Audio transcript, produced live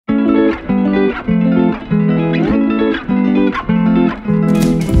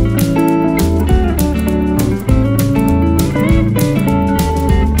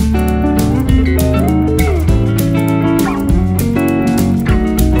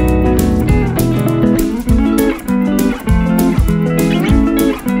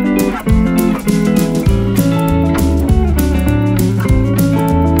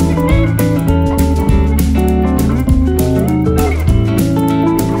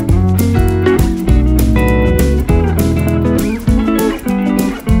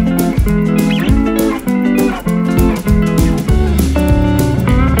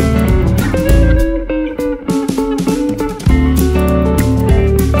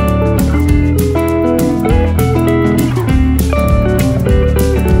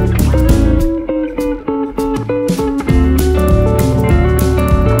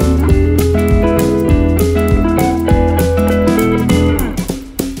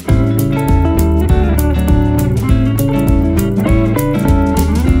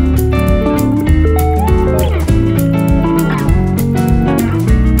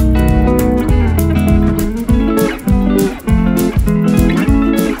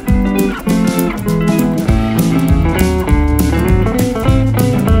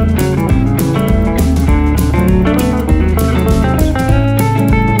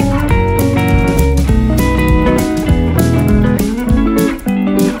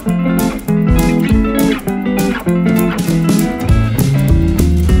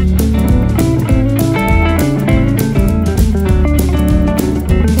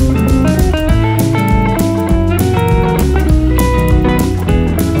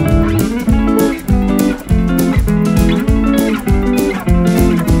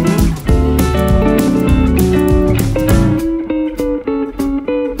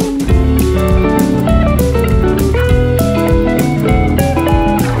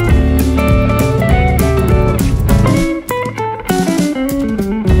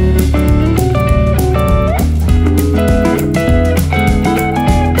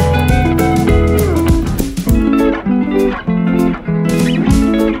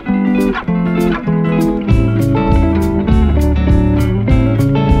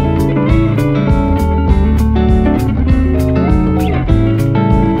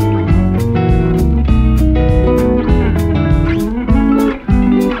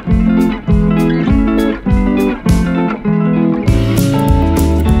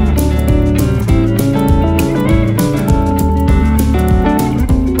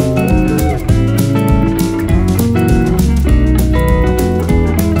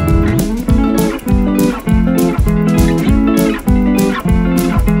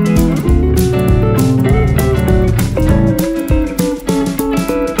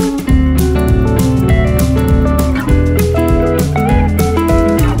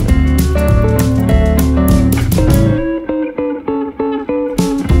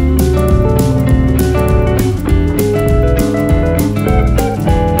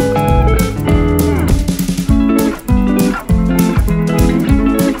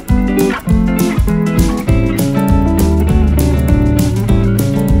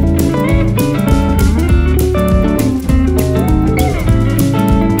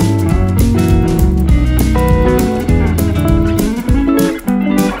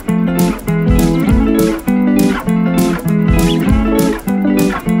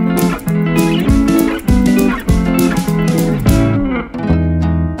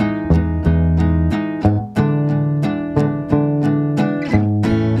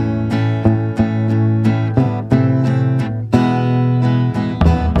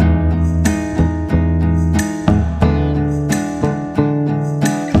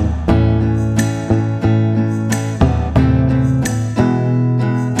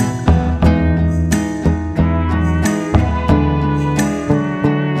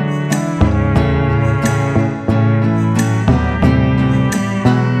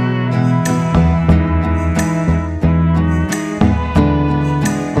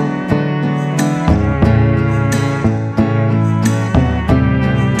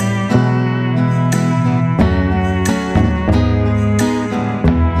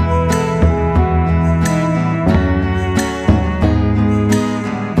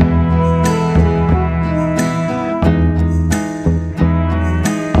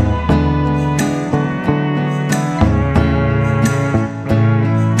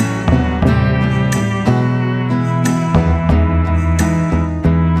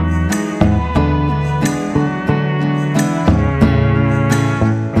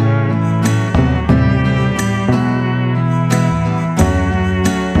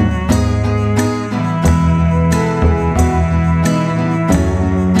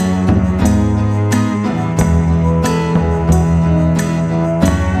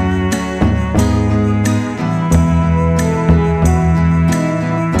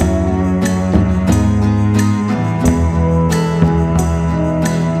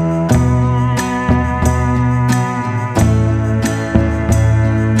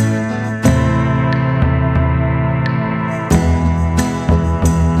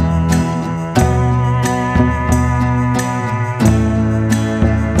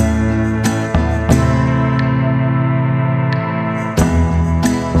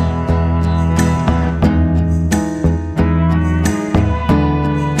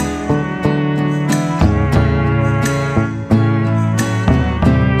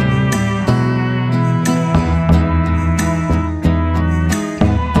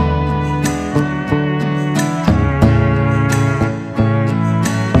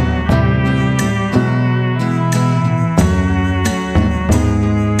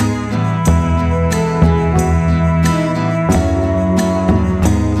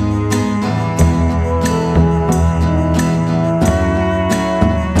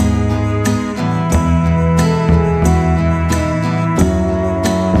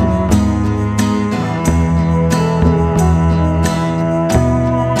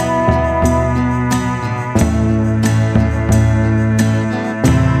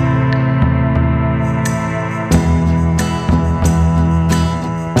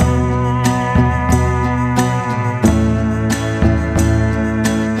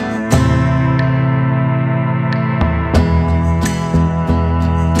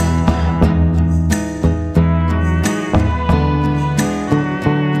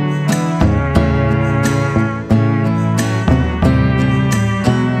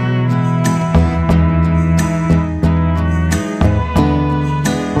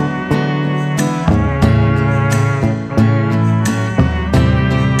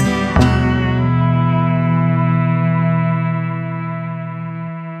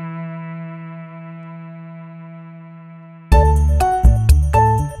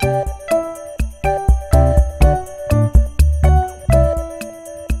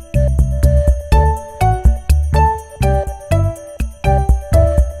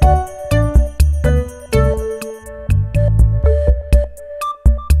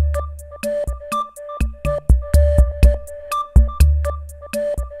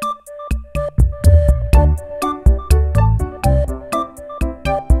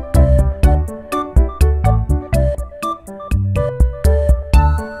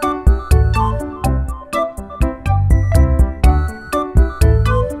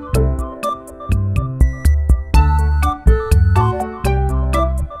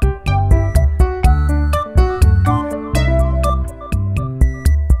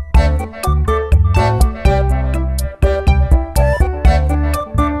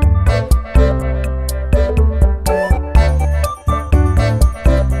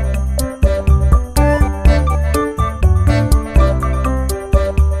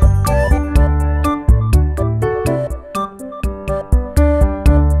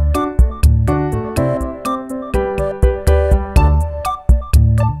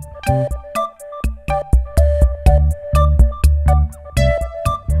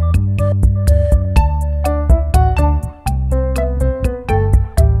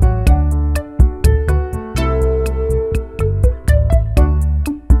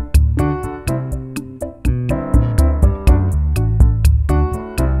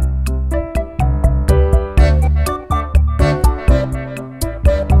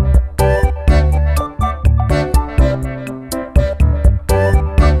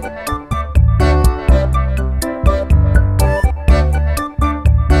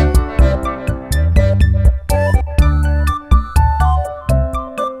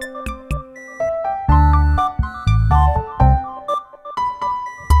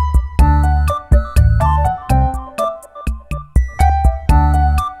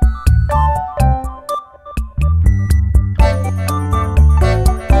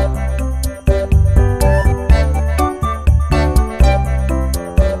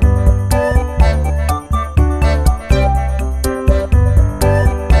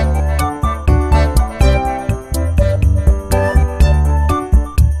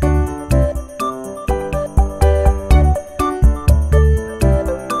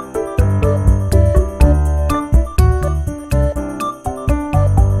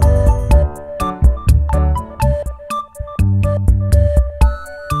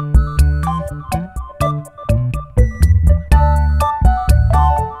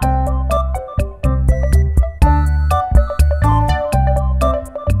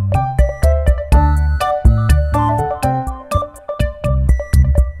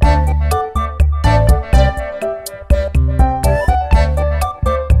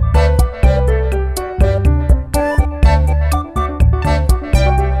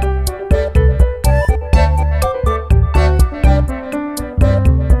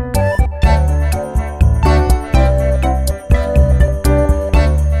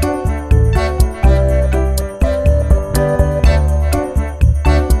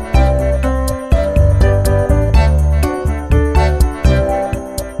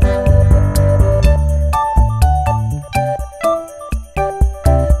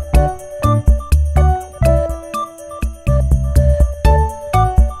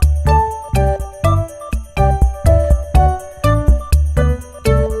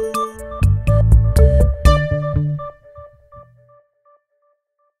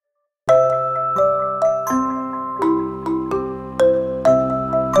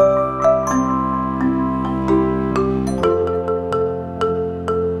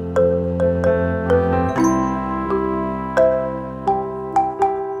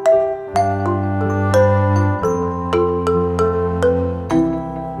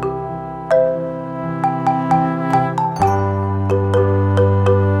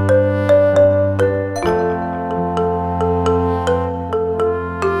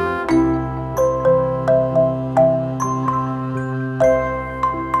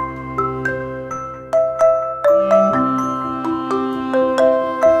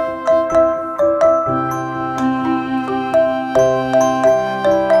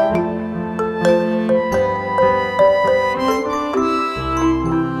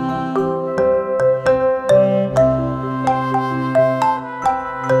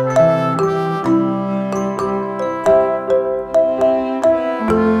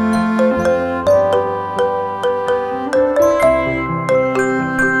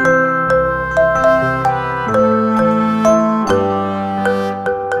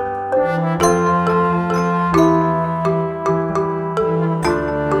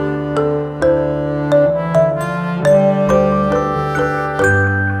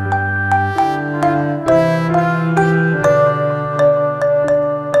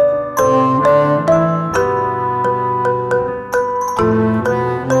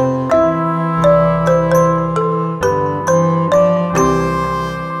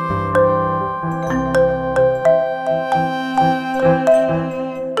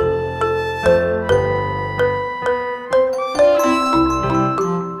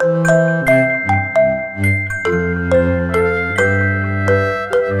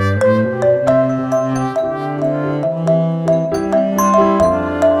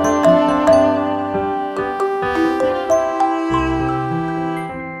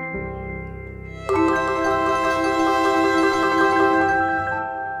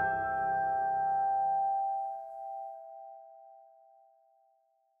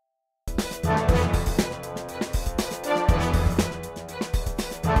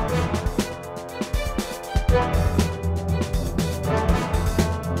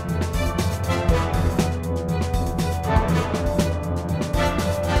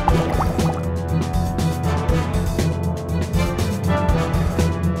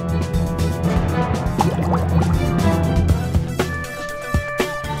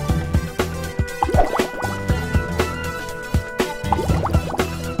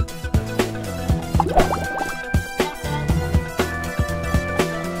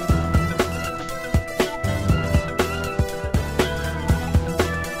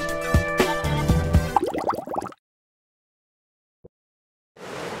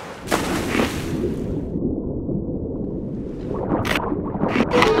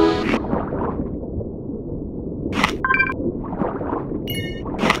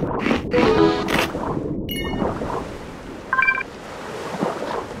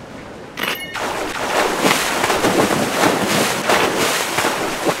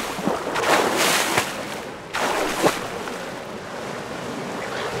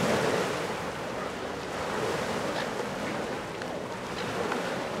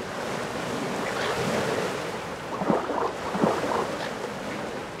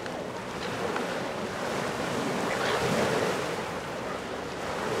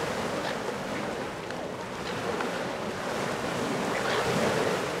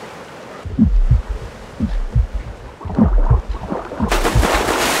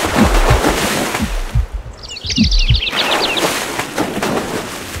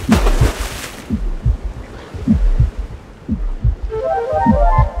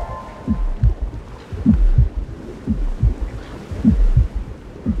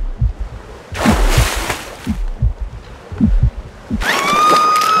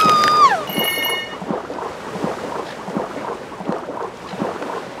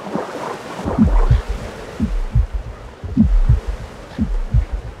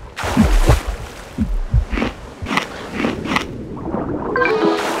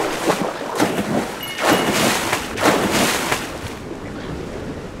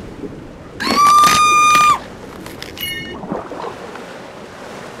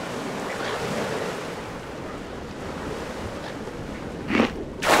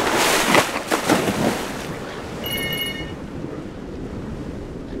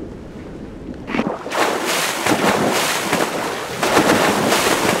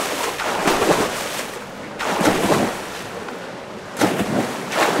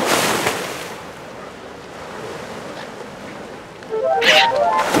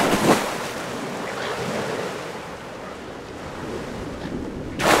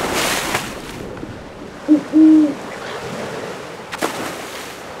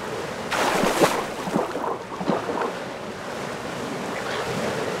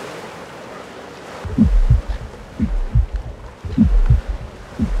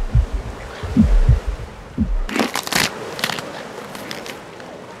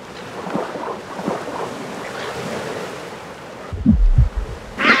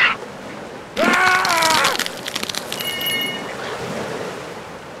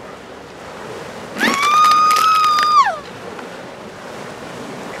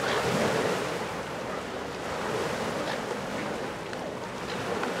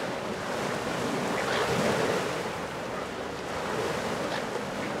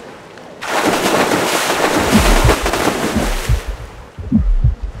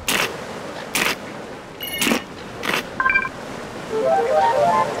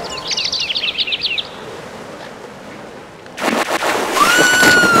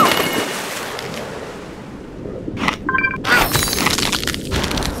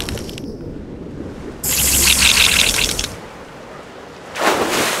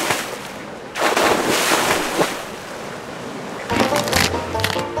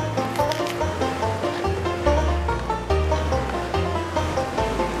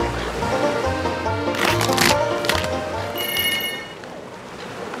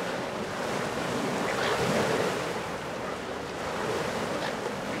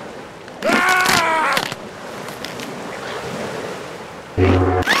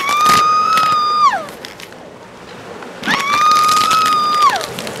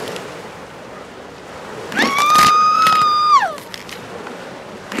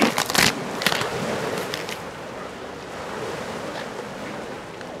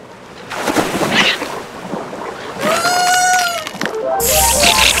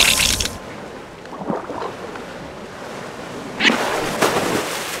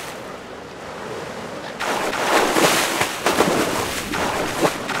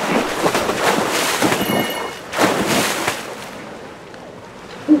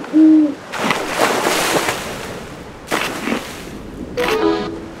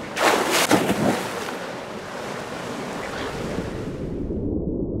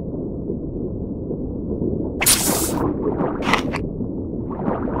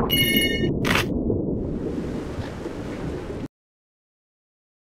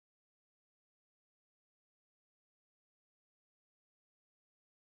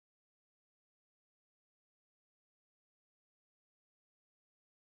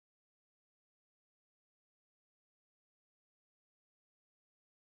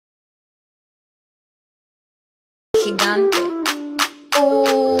gigante.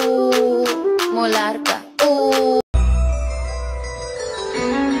 Molarca.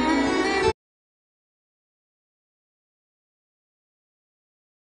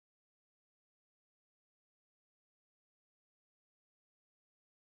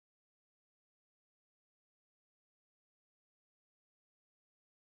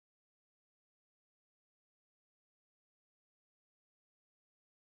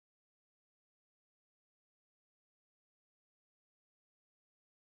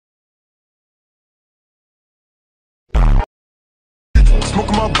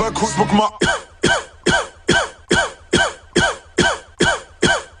 Smoke my back, who smoke my...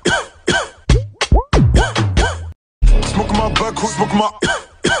 Smoke my back, who smoke my...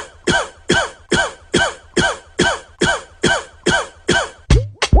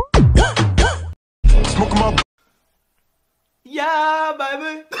 Smoke my... Yeah,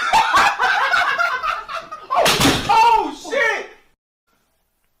 baby. Oh, shit.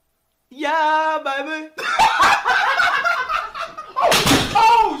 Yeah, baby.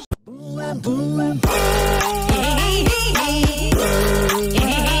 Oh,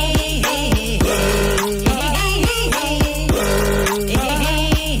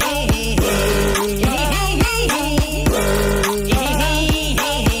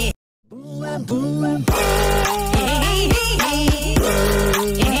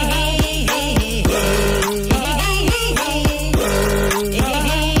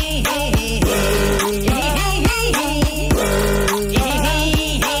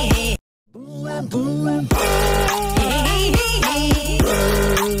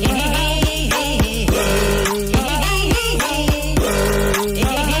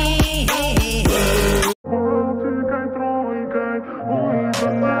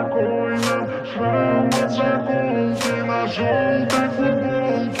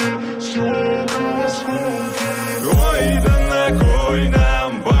 Ой, да на кой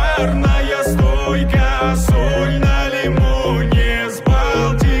нам барная стойка, соль на лимоне с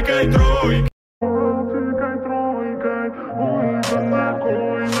Балтикой тройкой. Ой, да на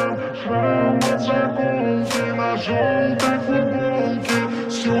кой нам шрам от заколки на желтой футболке,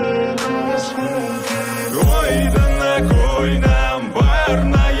 стекла осколки. Ой, да на кой нам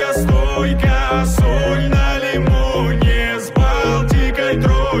барная стойка, соль на лимоне с Балтикой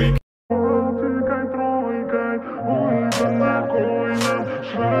тройкой. Ой, да на кой нам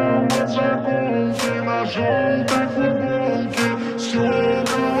шрам от заколки на желтой футболке,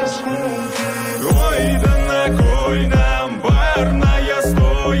 стекла осколки. Ой, да на кой нам барная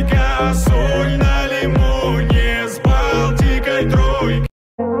стойка, соль на лимоне с Балтикой тройкой.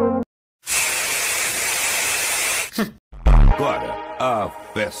 Agora a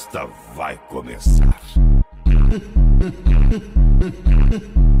festa vai começar.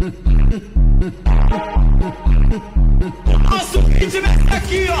 nosso ritmo é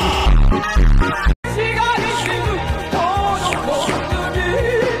aqui, ó. Siga ritmo, todo mundo de...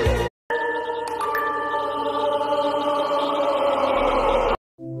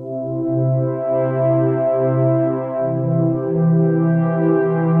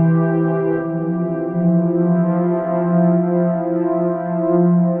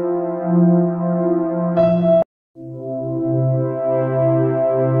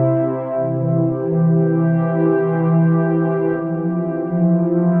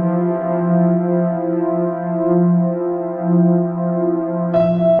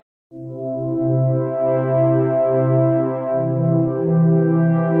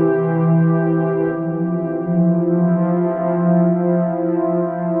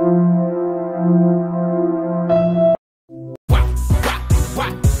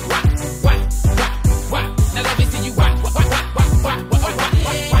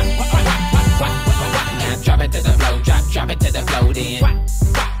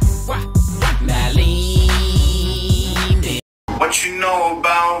 What you know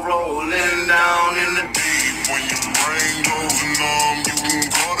about rolling down in the deep? When your brain goes numb, you can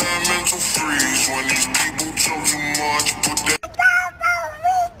call that mental freeze. When these people talk too much, put that...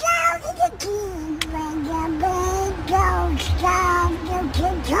 When your brain goes numb, you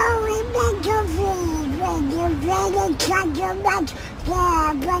can call it mental freeze. When your brain talk too much, yeah,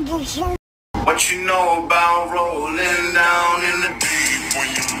 but the... What you know about rolling down in the deep? When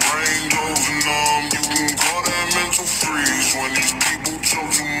your brain goes numb, you can call that mental freeze. When these people talk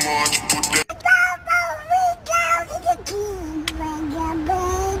too much, put that... When your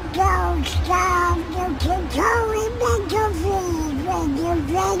brain goes numb, you can call it mental freeze. When your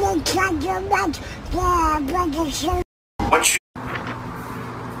brain talk too much, yeah, but the... What you...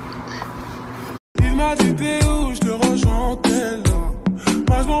 Il m'a dit t'es où, je te rejoins tel.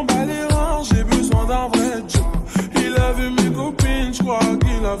 Moi je m'en bats les reins, j'ai besoin d'un vrai job. Il a vu mes copines, je crois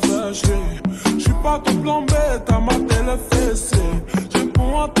qu'il a flashé. Je suis pas ton plan bête, à ma télé fessée. Je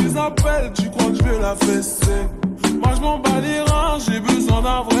réponds à tes appels, tu crois que je vais la fesser. Moi je m'en bats les reins, j'ai besoin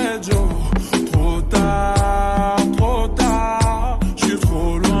d'un vrai job. Trop tard, je suis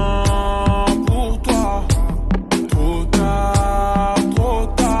trop loin pour toi. Trop tard,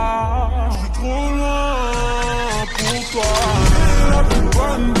 je suis trop loin pour toi.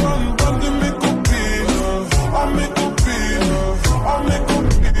 Bonne de mes copines, à mes copines, à mes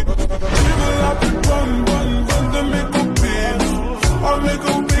copines. Tu veux la plus bonne de mes copines, à mes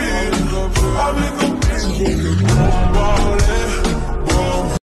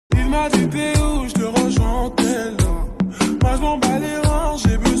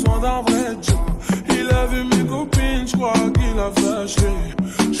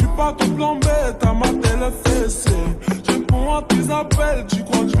pas ton plan B, t'as maté le fessé. Je réponds à tes appels, tu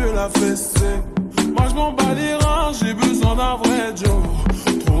crois que je vais la fesser. Moi je m'en bats les reins, j'ai besoin d'un vrai Joe.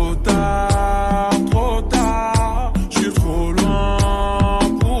 Trop tard, je suis trop loin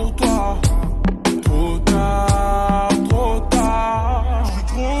pour toi. Trop tard, je suis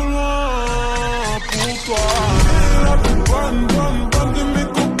trop loin pour toi. La plus bonne de mes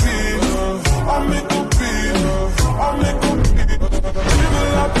copines, oh mes copines, oh mes copines. Tu veux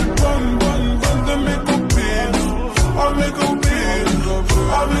la plus bonne de mes copines, oh mes copines,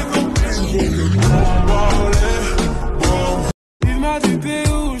 oh mes copines. Il m'a dit t'es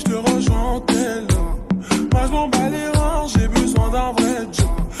où, je te rejoins tel. Moi je m'en bats les reins, j'ai besoin d'un vrai job.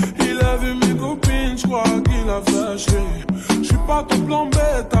 Il a vu mes copines, je crois qu'il a flashé. Je suis pas ton plan B,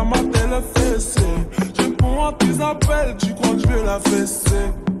 t'as maté le fessé. Je réponds à tes appels, tu crois que je vais la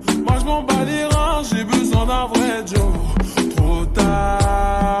fesser. Moi je m'en bats les reins, j'ai besoin d'un vrai job. Trop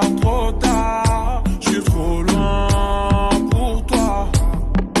tard, je suis trop loin pour toi.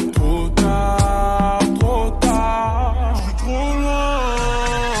 Trop tard, je suis trop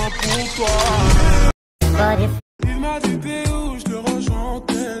loin pour toi. Il m'a dit t'es où, je te rejoins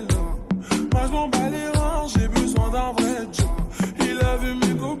tel. Moi je m'en bats les reins, j'ai besoin d'un vrai job. Il a vu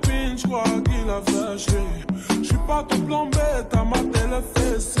mes copines, je crois qu'il a flashé. Je suis pas ton plan B, t'as maté le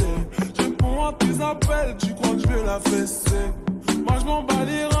fessé. Je réponds à tes appels, tu crois que je vais la fesser. Moi je m'en bats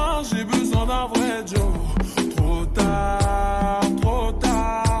les reins, j'ai besoin d'un vrai job. Trop tard,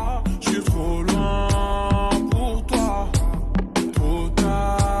 je suis trop loin pour toi. Trop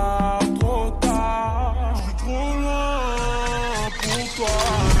tard, je suis trop loin pour toi.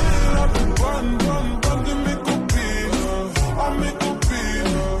 La plus bonne de mes copines, oh mes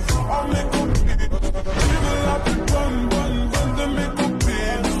copines, oh mes copines. Tu veux la plus bonne de mes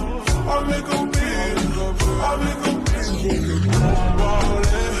copines, oh mes copines, oh mes copines.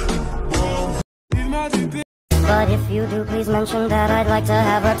 Il m'a dit t'es. But if you do, please mention that I'd like to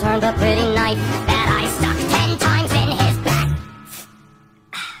have returned a pretty knife that I stuck 10 times in his back.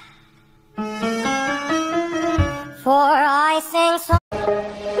 For I sing so.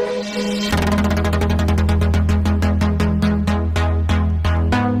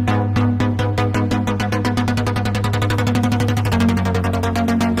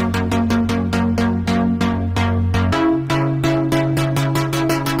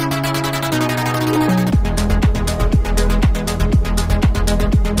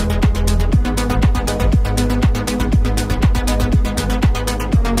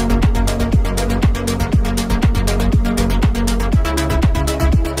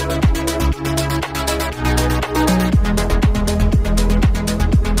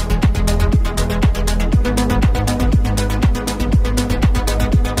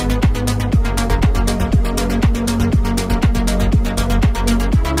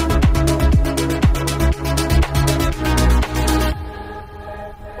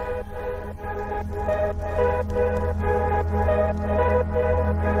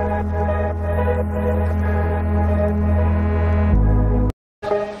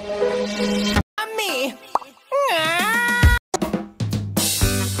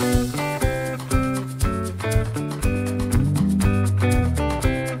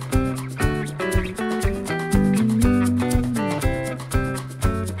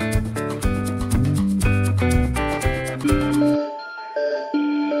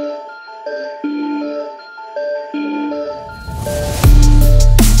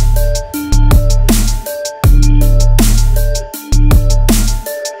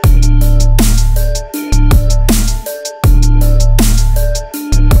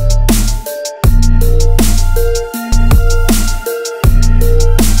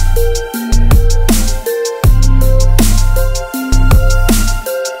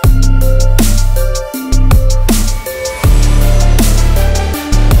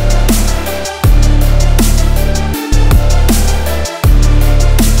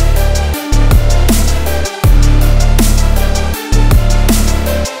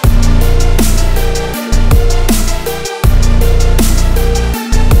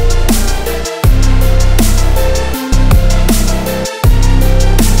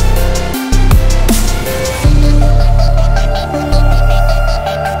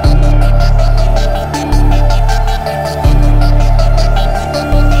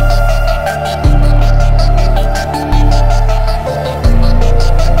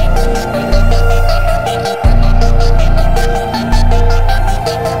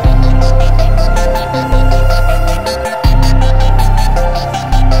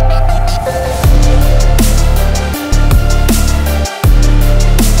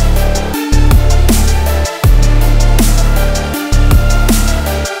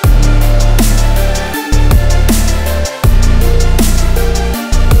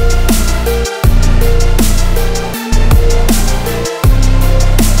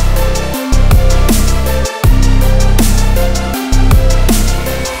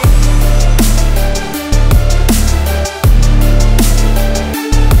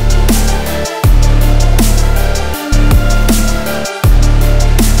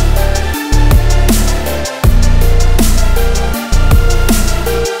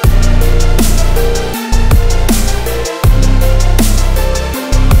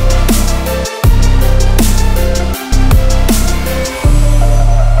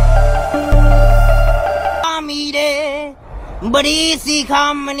 ดีสิค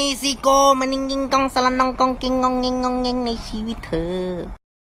ำมันนี่สิโกมันนิ่งยิงกองสลันนองกองกิงงองงิงงองงิงในชีวิตเธอ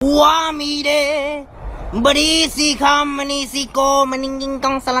ว่ามีเดบดีสิคำมันนี่สิโกมันนิ่งยิงก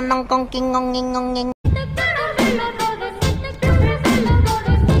องสลันนองกองกิงงองงิงงองงิง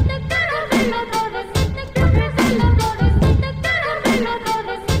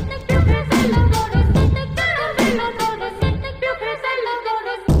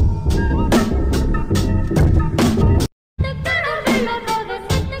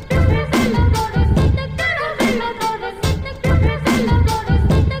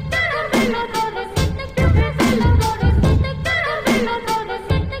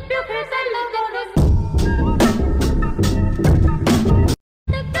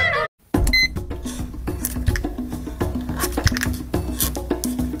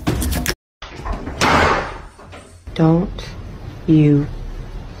Don't you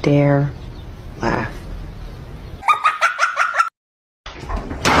dare laugh.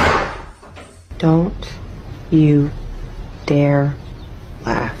 Don't you dare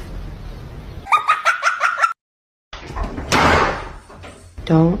laugh.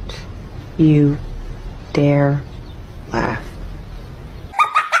 Don't you dare laugh.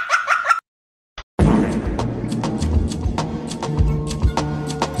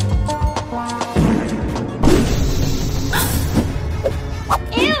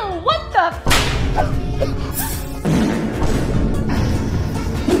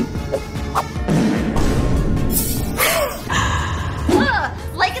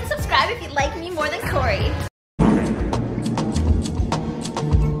 Like and subscribe if you like me more than Corey.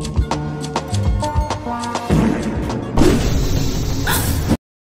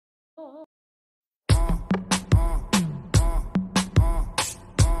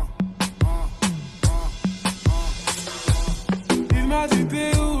 Il m'a dit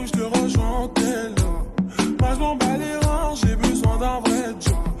t'es où, je te rejoins tel. Moi je m'en bats les reins, j'ai besoin d'un vrai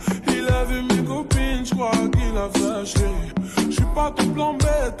job. Il a vu mes copines, je crois qu'il a flashé. Je suis pas tout plan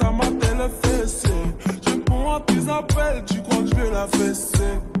bête, à ma télé fessée. Je réponds à tes appels, tu crois que je vais la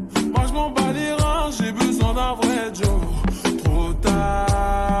fesser. Moi je m'en bats les reins, j'ai besoin d'un vrai job. Trop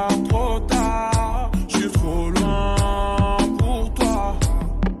tard, je suis trop loin pour toi.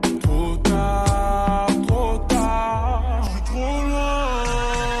 Trop tard, je suis trop loin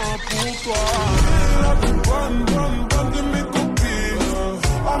pour toi. La plus bonne de mes copines,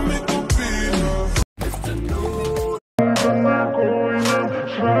 à mes copines.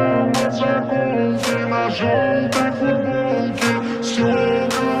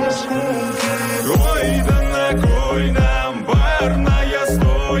 Ой, да на кой нам барная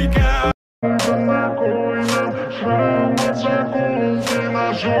стойка?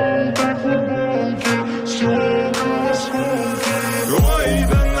 Ой,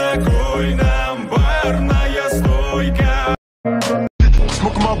 да на кой нам барная стойка?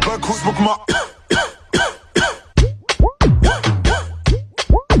 Smoke my back, who smoke my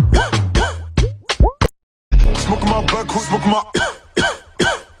Smoke my back, who smoke my